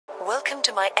Welcome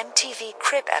to my MTV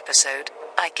Crib episode,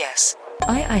 I guess.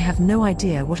 I have no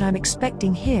idea what I'm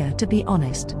expecting here, to be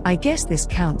honest. I guess this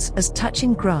counts as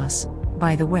touching grass,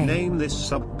 by the way. Name this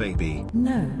sub, baby.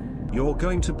 No. You're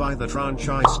going to buy that ranch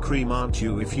ice cream, aren't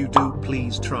you? If you do,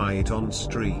 please try it on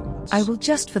stream. I will,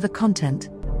 just for the content.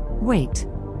 Wait.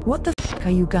 What the f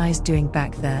are you guys doing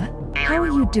back there? How are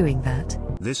you doing that?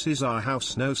 This is our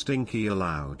house, no stinky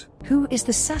allowed. Who is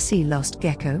the sassy lost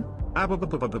gecko?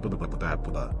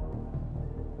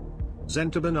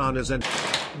 Zenta banana zen.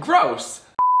 Gross!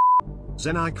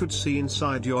 Zen, I could see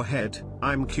inside your head.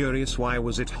 I'm curious, why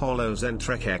was it hollow,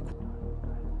 Zentreya?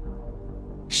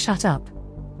 Shut up.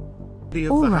 The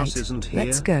All the right, house isn't here,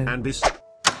 let's go. and this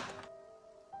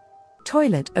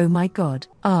Toilet, oh my god.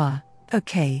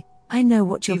 Okay. I know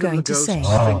what you're even going the to ghost say.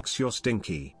 thinks you're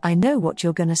stinky. I know what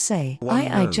you're gonna say. One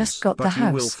I knows, just got but the you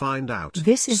house. will find out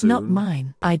This is not soon.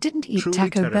 mine. I didn't eat Truly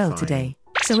Taco Bell terrifying. today.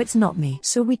 So it's not me.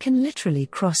 So we can literally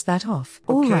cross that off.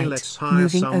 Okay, Alright, let's hire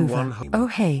moving someone over. home. Oh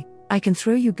hey, I can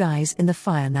throw you guys in the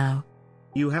fire now.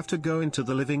 You have to go into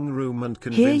the living room and Here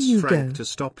convince you Frank go. to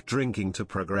stop drinking to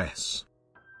progress.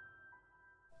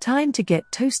 Time to get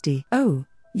toasty. Oh,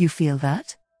 you feel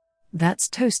that? That's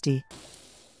toasty.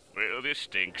 Well, this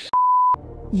stinks.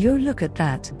 Yo, look at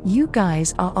that. You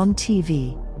guys are on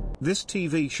TV. This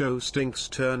TV show stinks,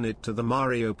 turn it to the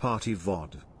Mario Party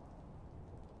VOD.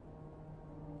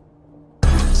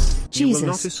 You will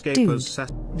not Jesus, escape dude. as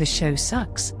The show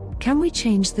sucks. Can we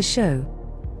change the show?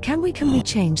 Can we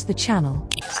change the channel?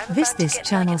 I'm This about to get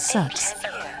channel like an sucks. 8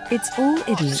 here. It's all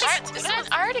idiots. I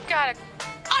already got it.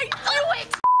 I knew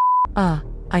it!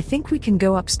 I think we can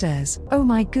go upstairs. Oh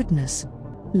my goodness.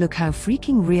 Look how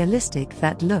freaking realistic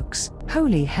that looks.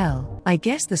 Holy hell. I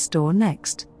guess the store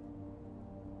next.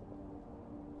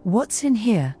 What's in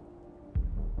here?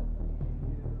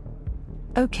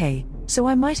 Okay, so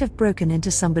I might have broken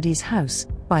into somebody's house,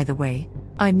 by the way.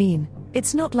 I mean,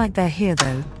 it's not like they're here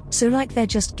though, so like they're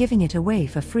just giving it away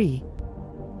for free.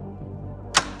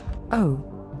 Oh.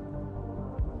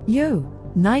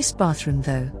 Yo, nice bathroom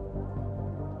though.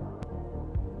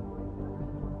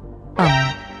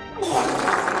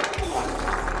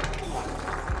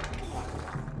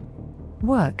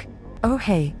 Work. Oh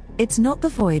hey, it's not the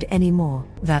void anymore.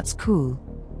 That's cool.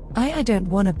 I don't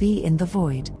wanna be in the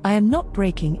void. I am not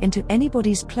breaking into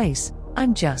anybody's place.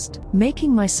 I'm just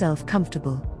making myself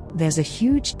comfortable. There's a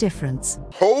huge difference.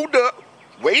 Hold up.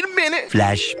 Wait a minute.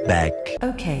 Flashback.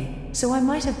 Okay, so I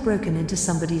might have broken into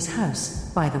somebody's house,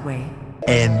 by the way.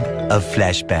 End of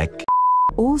flashback.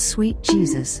 All sweet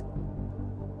Jesus.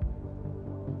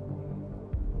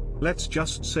 Let's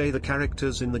just say the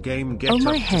characters in the game get Oh, up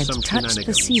my to head some touched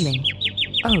the shenanigans. ceiling.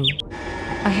 Oh.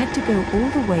 I had to go all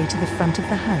the way to the front of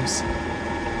the house.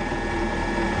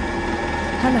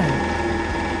 Hello.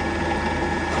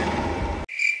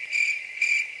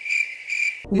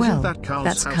 Well, that Carl's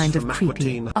that's house kind of from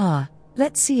creepy. Aquatine?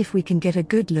 Let's see if we can get a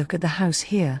good look at the house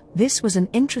here. This was an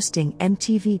interesting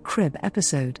MTV Crib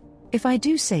episode. If I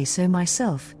do say so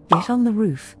myself, get on the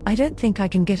roof. I don't think I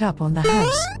can get up on the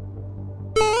house.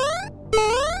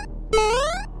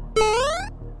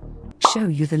 Show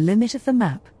you the limit of the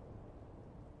map.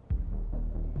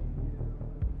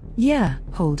 Yeah,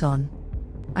 hold on.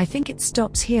 I think it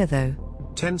stops here though.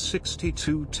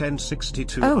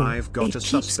 1062. Oh, I've got it a keeps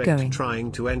suspect going.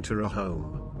 trying to enter a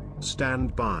home.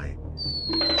 Stand by.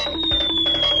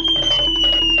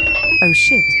 Oh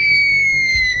shit.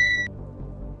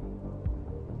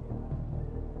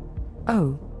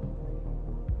 Oh.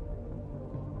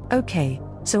 Okay,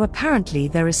 so apparently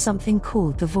there is something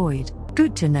called the void.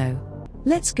 Good to know.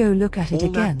 Let's go look at it All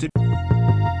again.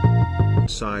 that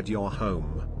inside your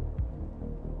home.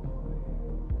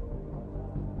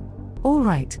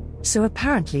 Alright, so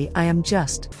apparently I am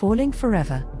just falling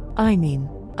forever. I mean,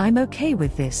 I'm okay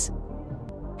with this.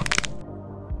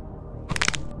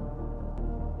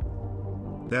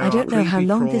 There I don't are know how creepy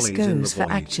long this crawlies in the goes for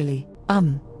void. actually.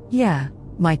 Yeah,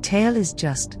 my tail is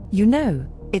just,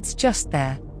 it's just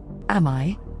there. Am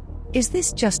I? Is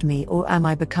this just me or am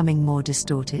I becoming more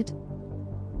distorted?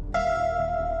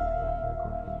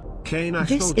 K This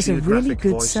National is a really Geographic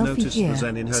good voice selfie noticed here, the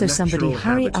Zen in her so somebody natural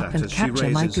hurry up habitat and as she capture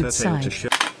my raises her good tail to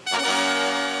side.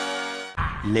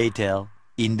 show. Later,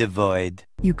 in the void.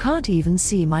 You can't even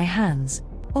see my hands.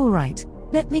 Alright,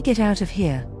 let me get out of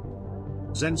here.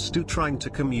 Zen Stu trying to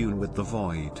commune with the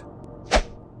void.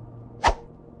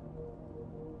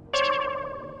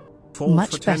 Fall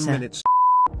Much for 10 better. minutes.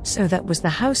 So that was the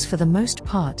house for the most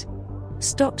part.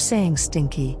 Stop saying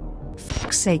stinky.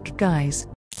 Fuck's sake, guys.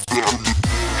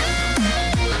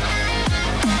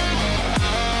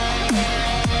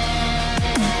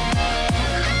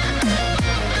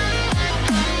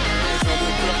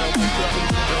 my god.